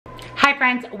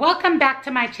friends, welcome back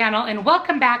to my channel and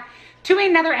welcome back to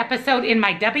another episode in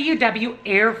my WW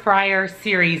air fryer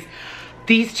series.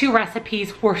 These two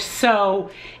recipes were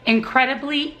so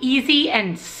incredibly easy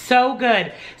and so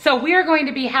good. So we are going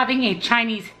to be having a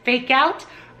Chinese fake out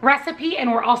recipe,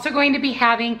 and we're also going to be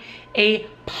having a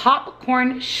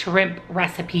popcorn shrimp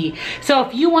recipe. So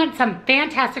if you want some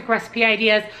fantastic recipe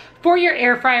ideas for your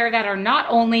air fryer that are not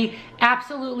only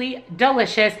absolutely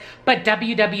delicious, but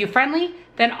WW friendly,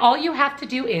 then all you have to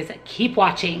do is keep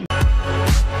watching.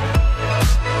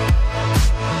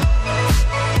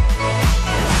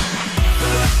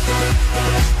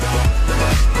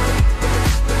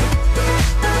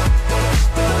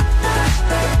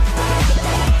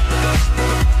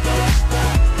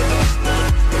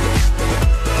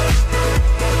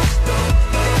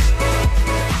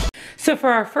 So for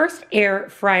our first air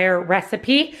fryer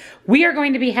recipe, we are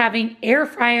going to be having air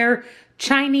fryer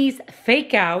Chinese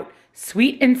fake out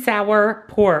sweet and sour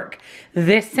pork.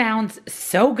 This sounds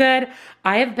so good.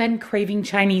 I have been craving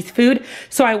Chinese food,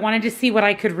 so I wanted to see what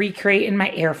I could recreate in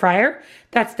my air fryer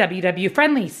that's WW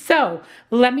friendly. So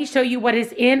let me show you what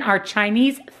is in our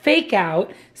Chinese fake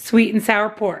out sweet and sour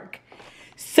pork.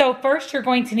 So first you're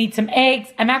going to need some eggs.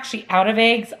 I'm actually out of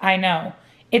eggs, I know.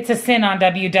 It's a sin on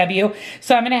WW.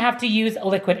 So I'm gonna have to use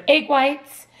liquid egg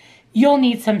whites. You'll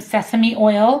need some sesame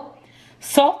oil,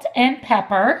 salt and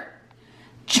pepper,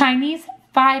 Chinese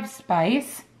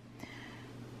 5-spice,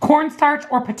 cornstarch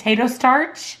or potato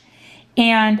starch,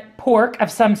 and pork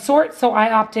of some sort. So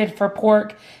I opted for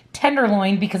pork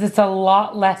tenderloin because it's a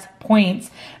lot less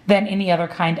points than any other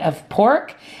kind of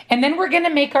pork. And then we're gonna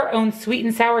make our own sweet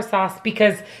and sour sauce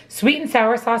because sweet and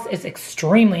sour sauce is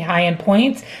extremely high in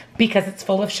points because it's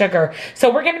full of sugar. So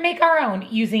we're gonna make our own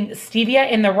using stevia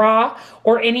in the raw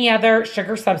or any other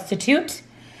sugar substitute,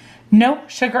 no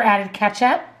sugar added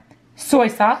ketchup, soy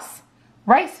sauce,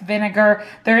 rice vinegar,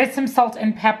 there is some salt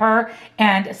and pepper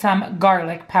and some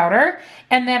garlic powder.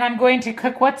 And then I'm going to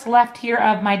cook what's left here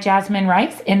of my jasmine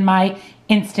rice in my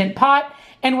Instant Pot.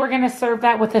 And we're gonna serve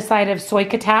that with a side of soy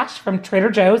katash from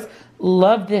Trader Joe's.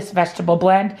 Love this vegetable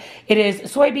blend. It is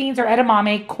soybeans or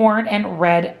edamame, corn, and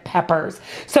red peppers.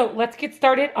 So let's get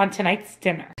started on tonight's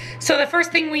dinner. So the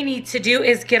first thing we need to do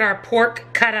is get our pork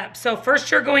cut up. So first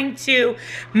you're going to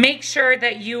make sure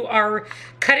that you are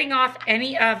cutting off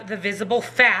any of the visible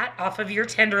fat off of your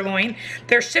tenderloin.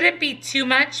 There shouldn't be too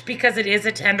much because it is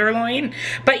a tenderloin,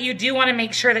 but you do want to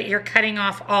make sure that you're cutting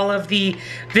off all of the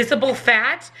visible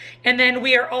fat. And then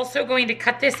we are also going to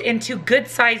cut this into good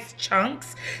sized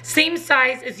chunks, same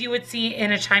size as you would see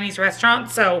in a Chinese restaurant.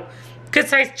 So good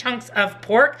sized chunks of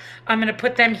pork. I'm going to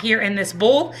put them here in this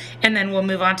bowl and then we'll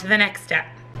move on to the next step.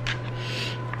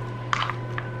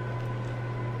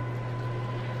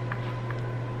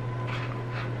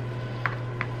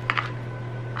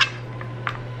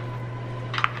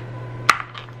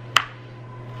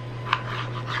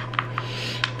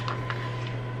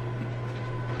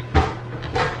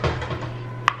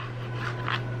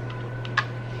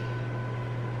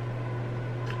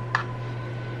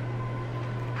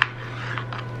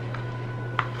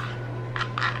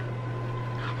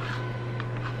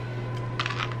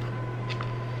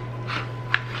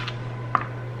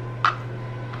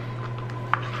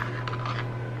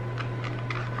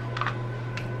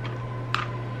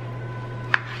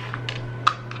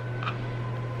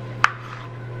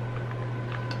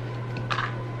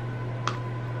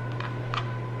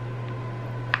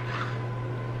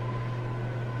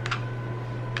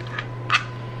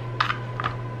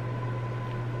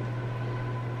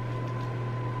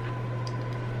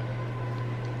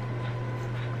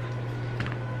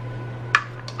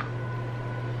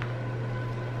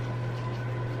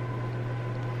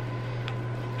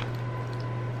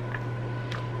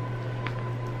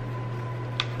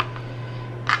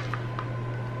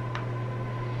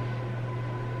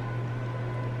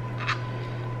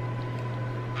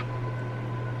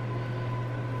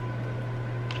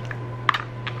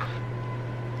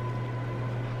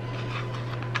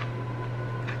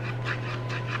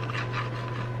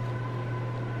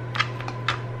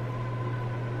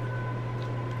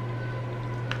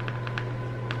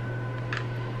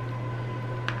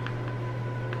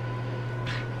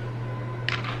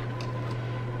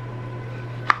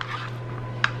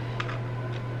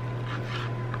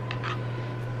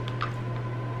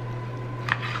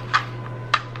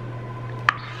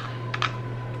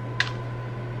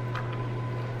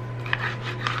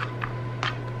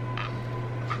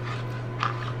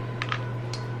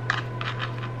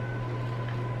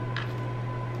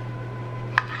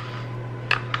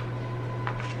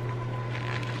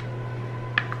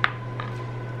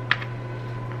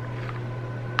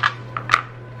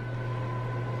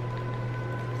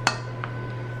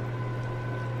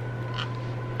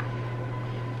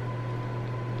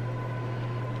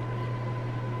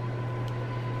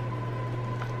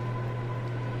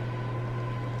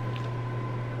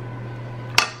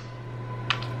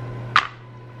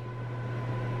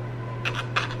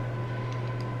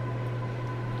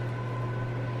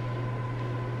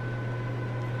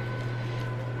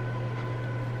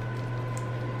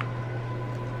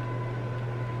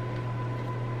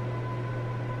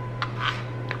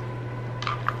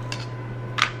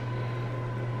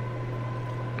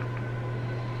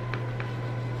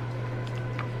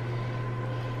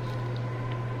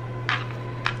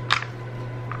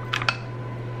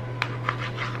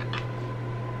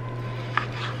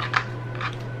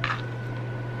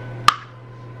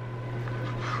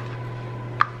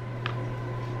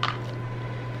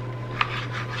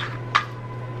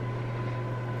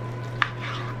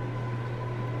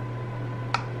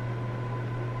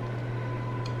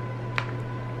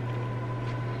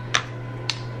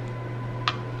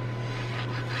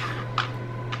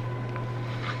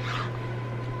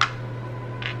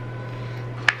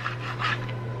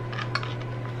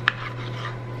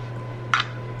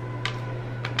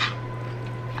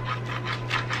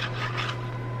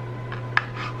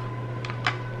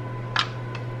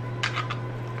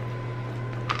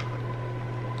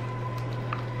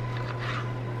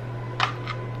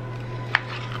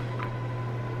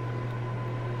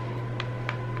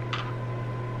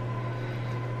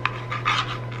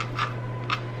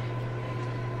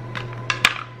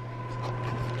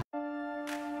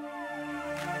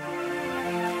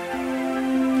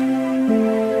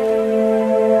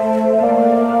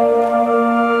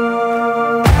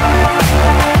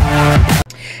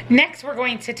 Next, we're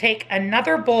going to take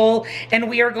another bowl and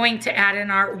we are going to add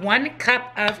in our 1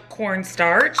 cup of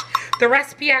cornstarch. The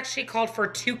recipe actually called for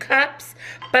 2 cups,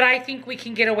 but I think we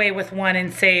can get away with 1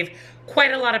 and save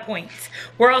quite a lot of points.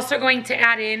 We're also going to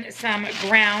add in some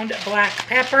ground black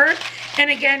pepper. And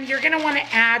again, you're gonna wanna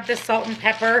add the salt and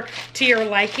pepper to your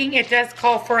liking. It does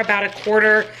call for about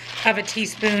 1/4 of a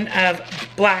teaspoon of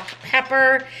black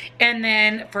pepper. And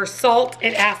then for salt,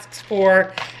 it asks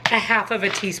for 1/2 of a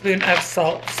teaspoon of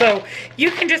salt. So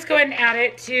you can just go ahead and add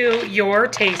it to your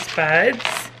taste buds.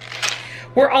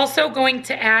 We're also going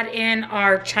to add in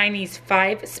our Chinese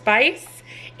 5 spice.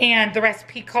 And the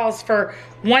recipe calls for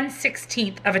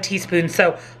 1/16 of a teaspoon.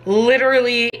 So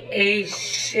literally a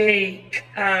shake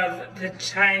of the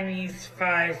Chinese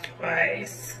 5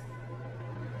 spice.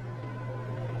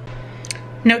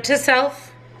 Note to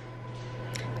self,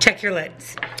 check your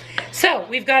lids. So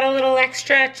we've got a little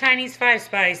extra Chinese 5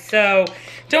 spice. So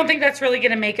don't think that's really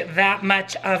gonna make that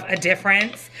much of a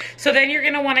difference. So then you're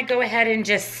gonna wanna go ahead and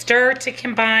just stir to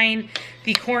combine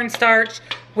the cornstarch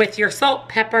with your salt,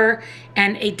 pepper,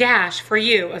 and a dash for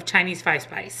you of Chinese 5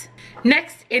 spice.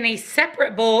 Next, in a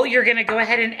separate bowl, you're gonna go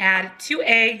ahead and add 2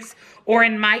 eggs, or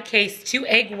in my case, 2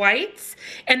 egg whites.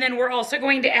 And then we're also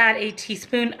going to add a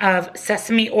teaspoon of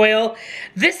sesame oil.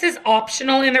 This is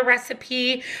optional in the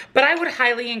recipe, but I would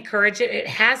highly encourage it. It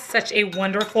has such a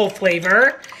wonderful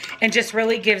flavor and just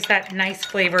really gives that nice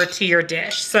flavor to your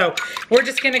dish. So we're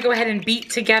just gonna go ahead and beat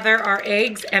together our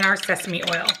eggs and our sesame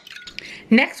oil.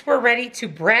 Next, we're ready to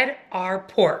bread our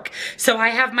pork. So I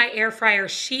have my air fryer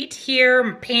sheet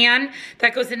here, pan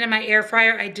that goes into my air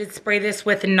fryer. I did spray this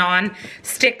with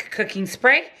non-stick cooking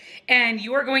spray. And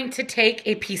you are going to take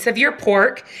a piece of your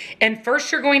pork and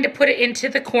first you're going to put it into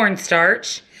the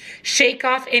cornstarch, shake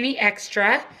off any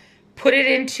extra, put it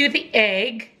into the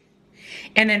egg,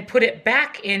 and then put it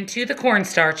back into the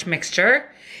cornstarch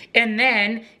mixture. And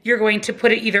then you're going to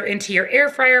put it either into your air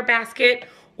fryer basket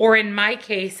or in my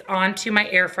case, onto my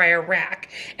air fryer rack.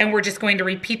 And we're just going to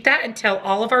repeat that until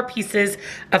all of our pieces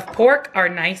of pork are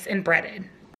nice and breaded.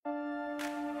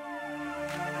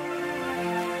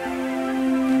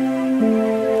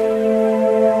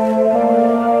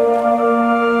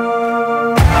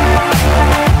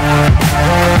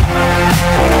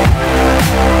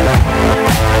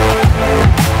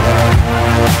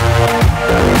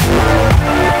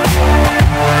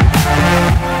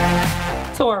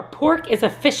 So our pork is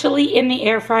officially in the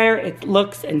air fryer. It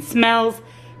looks and smells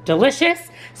delicious.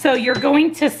 So you're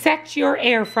going to set your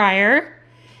air fryer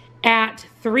at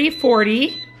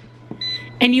 340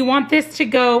 and you want this to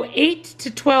go 8 to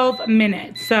 12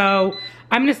 minutes. So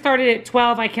I'm gonna start it at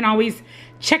 12. I can always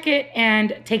check it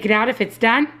and take it out if it's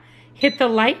done. Hit the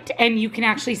light and you can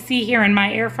actually see here in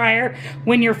my air fryer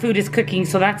when your food is cooking.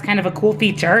 So that's kind of a cool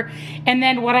feature. And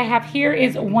then what I have here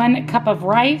is 1 cup of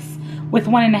rice with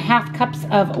 1.5 cups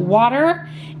of water.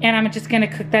 And I'm just gonna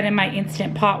cook that in my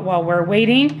Instant Pot while we're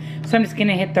waiting. So I'm just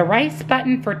gonna hit the rice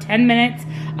button for 10 minutes,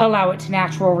 allow it to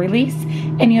natural release,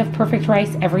 and you have perfect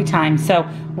rice every time. So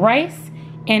rice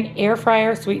and air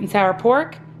fryer sweet and sour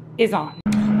pork is on.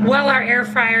 While our air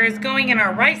fryer is going and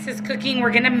our rice is cooking,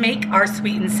 we're gonna make our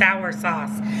sweet and sour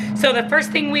sauce. So the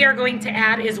first thing we are going to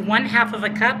add is 1/2 of a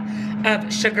cup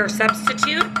of sugar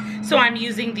substitute. So I'm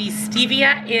using the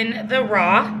stevia in the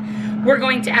raw. We're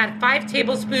going to add 5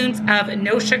 tablespoons of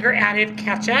no sugar added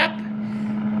ketchup.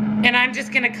 And I'm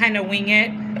just gonna kind of wing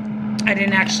it. I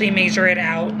didn't actually measure it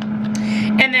out.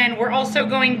 And then we're also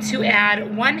going to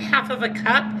add 1/2 of a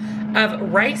cup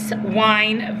of rice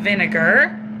wine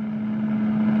vinegar.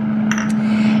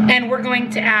 And we're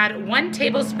going to add 1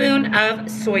 tablespoon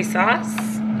of soy sauce.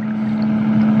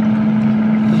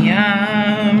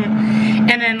 Yum.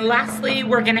 And then lastly,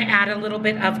 we're gonna add a little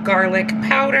bit of garlic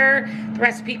powder. The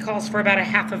recipe calls for about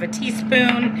 1/2 of a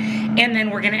teaspoon. And then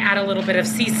we're gonna add a little bit of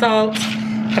sea salt,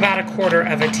 about 1/4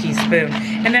 of a teaspoon.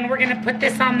 And then we're gonna put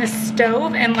this on the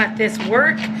stove and let this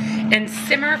work and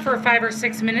simmer for 5 or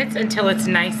 6 minutes until it's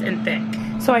nice and thick.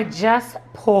 So I just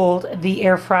pulled the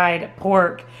air fried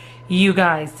pork. You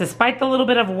guys, despite the little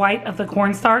bit of white of the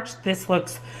cornstarch, this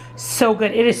looks so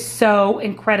good. It is so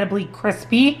incredibly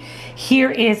crispy. Here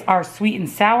is our sweet and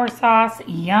sour sauce,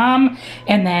 yum,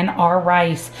 and then our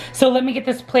rice. So let me get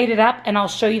this plated up and I'll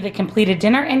show you the completed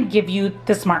dinner and give you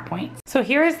the smart points. So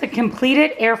here is the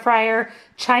completed air fryer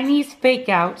Chinese fake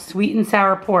out sweet and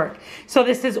sour pork. So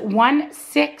this is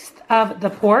 1/6 of the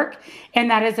pork,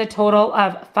 and that is a total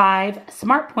of 5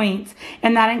 smart points,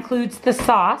 and that includes the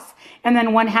sauce. And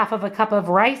then 1/2 of a cup of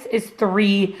rice is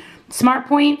 3 smart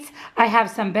points. I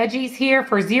have some veggies here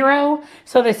for 0.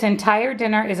 So this entire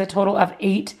dinner is a total of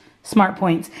 8 smart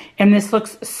points. And this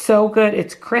looks so good.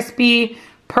 It's crispy,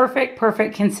 Perfect,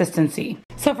 perfect consistency.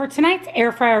 So for tonight's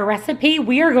air fryer recipe,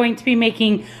 we are going to be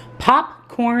making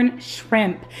popcorn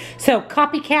shrimp. So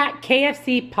copycat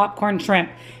KFC popcorn shrimp.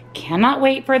 Cannot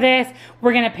wait for this.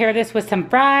 We're gonna pair this with some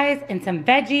fries and some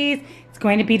veggies. It's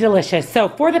going to be delicious. So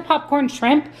for the popcorn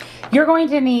shrimp, you're going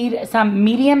to need some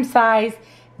medium-sized,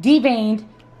 deveined,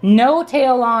 no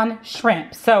tail on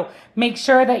shrimp. So make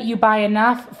sure that you buy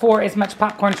enough for as much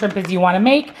popcorn shrimp as you want to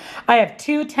make. I have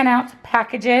 2 10-ounce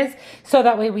packages, so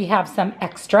that way we have some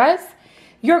extras.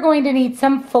 You're going to need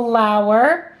some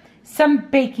flour, some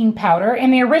baking powder,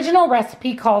 and the original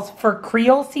recipe calls for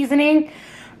Creole seasoning.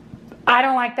 I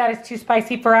don't like that, it's too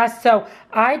spicy for us, so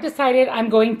I decided I'm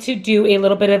going to do a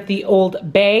little bit of the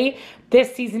Old Bay.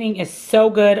 This seasoning is so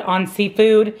good on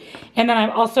seafood. And then I'm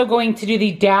also going to do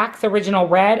the Dax Original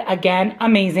Red. Again,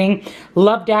 amazing.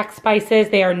 Love Dax spices.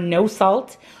 They are no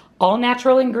salt, all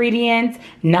natural ingredients,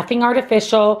 nothing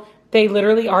artificial. They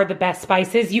literally are the best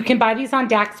spices. You can buy these on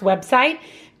Dax website.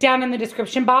 Down in the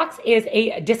description box is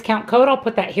a discount code. I'll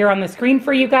put that here on the screen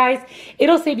for you guys.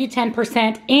 It'll save you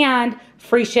 10% and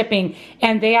free shipping.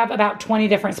 And they have about 20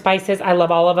 different spices. I love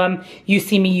all of them. You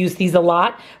see me use these a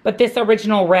lot. But this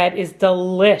Original Red is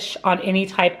delish on any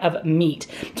type of meat.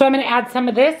 So I'm going to add some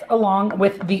of this along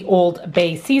with the Old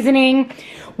Bay seasoning.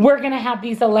 We're going to have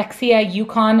these Alexia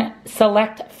Yukon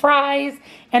Select fries.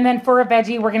 And then for a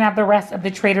veggie, we're going to have the rest of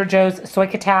the Trader Joe's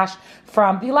Soycotash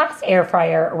from the last air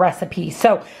fryer recipe.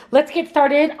 So let's get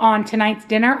started on tonight's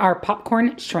dinner, our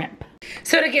popcorn shrimp.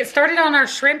 So to get started on our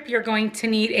shrimp, you're going to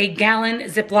need a gallon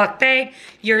Ziploc bag.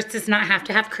 Yours does not have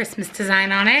to have Christmas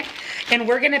design on it. And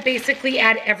we're going to basically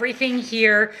add everything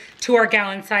here to our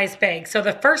gallon size bag. So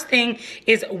the first thing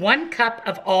is 1 cup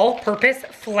of all-purpose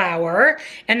flour,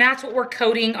 and that's what we're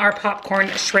coating our popcorn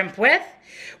shrimp with.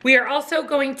 We are also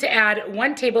going to add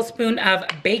 1 tablespoon of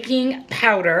baking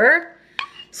powder.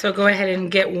 So go ahead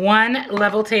and get 1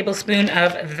 level tablespoon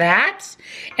of that.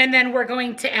 And then we're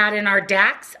going to add in our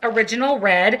Dax Original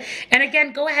Red. And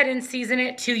again, go ahead and season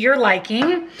it to your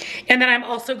liking. And then I'm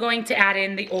also going to add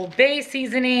in the Old Bay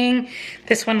seasoning.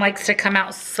 This one likes to come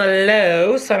out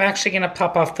slow, so I'm actually gonna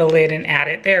pop off the lid and add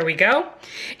it. There we go.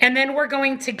 And then we're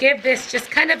going to give this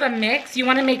just kind of a mix. You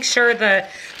wanna make sure the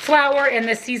flour and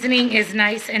the seasoning is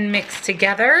nice and mixed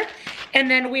together.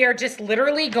 And then we are just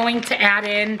literally going to add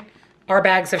in our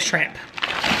bags of shrimp,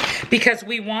 because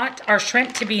we want our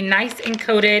shrimp to be nice and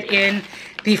coated in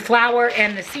the flour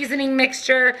and the seasoning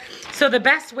mixture. So the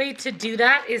best way to do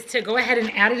that is to go ahead and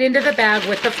add it into the bag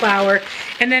with the flour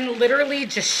and then literally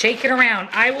just shake it around.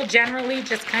 I will generally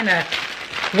just kind of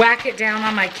whack it down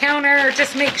on my counter.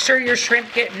 Just make sure your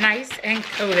shrimp get nice and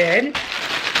coated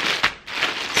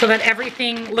so that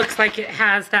everything looks like it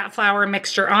has that flour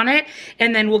mixture on it.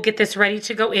 And then we'll get this ready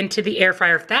to go into the air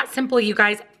fryer. That simple, you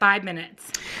guys, 5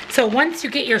 minutes. So once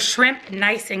you get your shrimp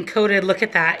nice and coated, look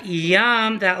at that,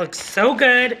 yum, that looks so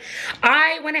good.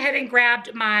 I went ahead and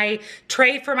grabbed my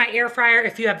tray for my air fryer.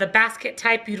 If you have the basket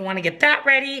type, you'd wanna get that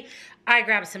ready. I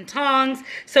grabbed some tongs.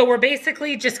 So we're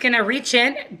basically just gonna reach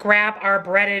in, grab our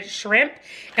breaded shrimp,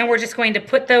 and we're just going to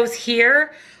put those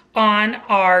here on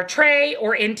our tray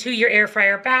or into your air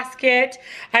fryer basket.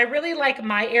 I really like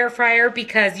my air fryer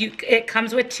because it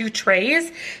comes with 2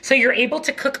 trays, so you're able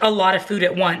to cook a lot of food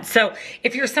at once. So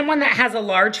if you're someone that has a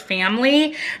large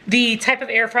family, the type of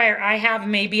air fryer I have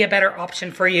may be a better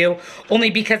option for you,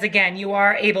 only because again, you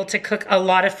are able to cook a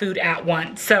lot of food at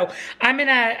once. So I'm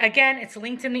gonna, again, it's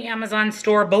linked in the Amazon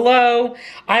store below.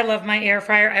 I love my air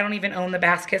fryer. I don't even own the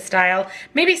basket style.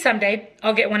 Maybe someday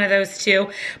I'll get one of those too.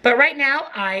 But right now,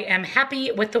 I am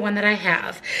happy with the one that I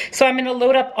have. So I'm gonna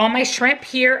load up all my shrimp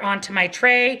here onto my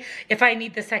tray. If I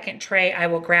need the second tray, I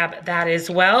will grab that as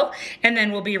well. And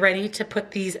then we'll be ready to put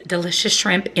these delicious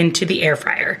shrimp into the air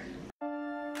fryer.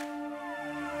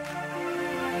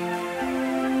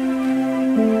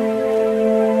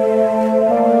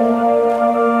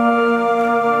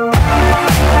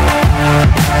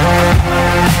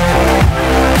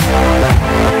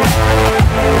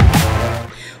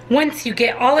 Once you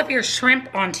get all of your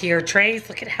shrimp onto your trays,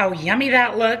 look at how yummy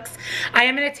that looks. I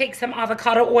am gonna take some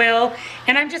avocado oil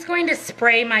and I'm just going to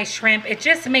spray my shrimp. It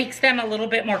just makes them a little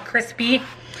bit more crispy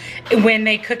when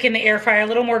they cook in the air fryer, a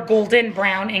little more golden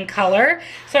brown in color.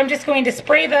 So I'm just going to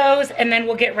spray those and then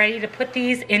we'll get ready to put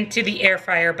these into the air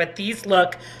fryer, but these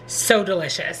look so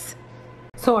delicious.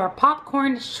 So our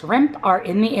popcorn shrimp are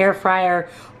in the air fryer.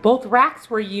 Both racks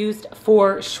were used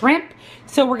for shrimp.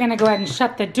 So we're gonna go ahead and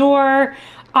shut the door.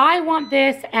 I want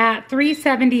this at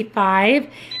 375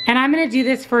 and I'm gonna do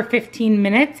this for 15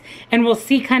 minutes and we'll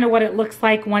see kind of what it looks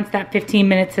like once that 15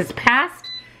 minutes has passed.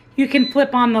 you can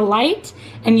flip on the light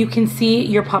and you can see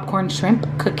your popcorn shrimp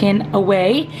cooking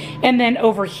away. And then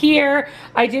over here,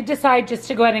 I did decide just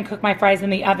to go ahead and cook my fries in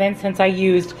the oven since I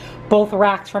used both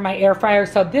racks for my air fryer.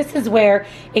 So this is where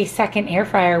a second air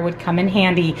fryer would come in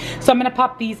handy. So I'm gonna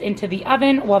pop these into the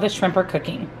oven while the shrimp are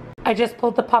cooking. I just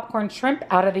pulled the popcorn shrimp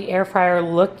out of the air fryer.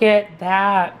 Look at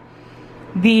that.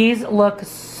 These look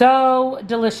so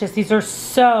delicious. These are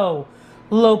so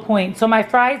low point. So my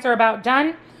fries are about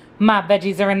done. My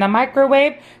veggies are in the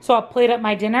microwave, so I'll plate up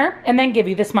my dinner and then give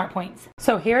you the smart points.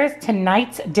 So here is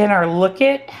tonight's dinner. Look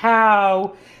at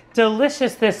how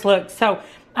delicious this looks. So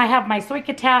I have my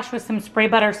succotash with some spray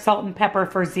butter, salt, and pepper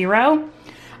for 0.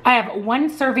 I have 1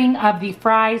 serving of the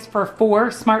fries for 4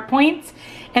 smart points.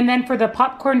 And then for the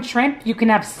popcorn shrimp, you can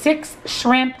have 6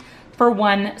 shrimp for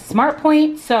 1 smart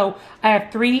point. So I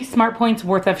have 3 smart points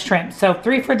worth of shrimp. So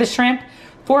 3 for the shrimp,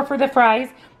 4 for the fries,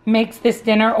 makes this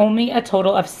dinner only a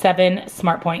total of 7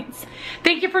 smart points.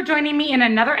 Thank you for joining me in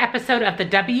another episode of the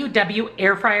WW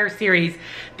Air Fryer series.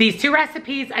 These 2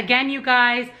 recipes, again, you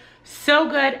guys, so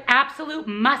good, absolute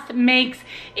must makes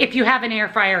if you have an air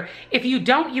fryer. If you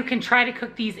don't, you can try to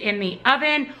cook these in the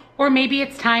oven, or maybe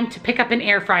it's time to pick up an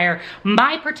air fryer.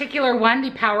 My particular one,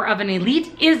 the Power Oven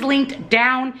Elite, is linked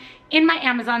down in my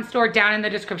Amazon store down in the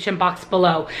description box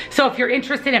below. So if you're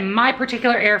interested in my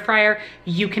particular air fryer,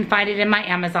 you can find it in my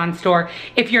Amazon store.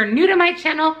 If you're new to my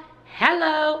channel,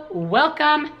 hello,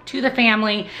 welcome to the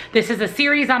family. This is a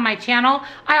series on my channel.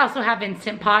 I also have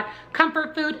Instant Pot,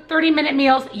 comfort food, 30-minute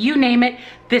meals, you name it.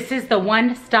 This is the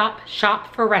one-stop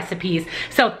shop for recipes.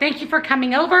 So thank you for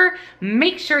coming over.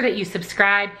 Make sure that you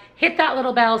subscribe, hit that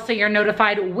little bell so you're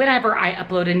notified whenever I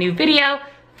upload a new video.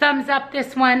 Thumbs up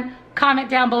this one, comment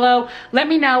down below. Let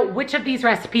me know which of these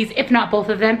recipes, if not both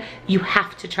of them, you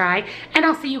have to try. And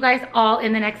I'll see you guys all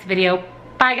in the next video.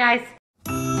 Bye, guys.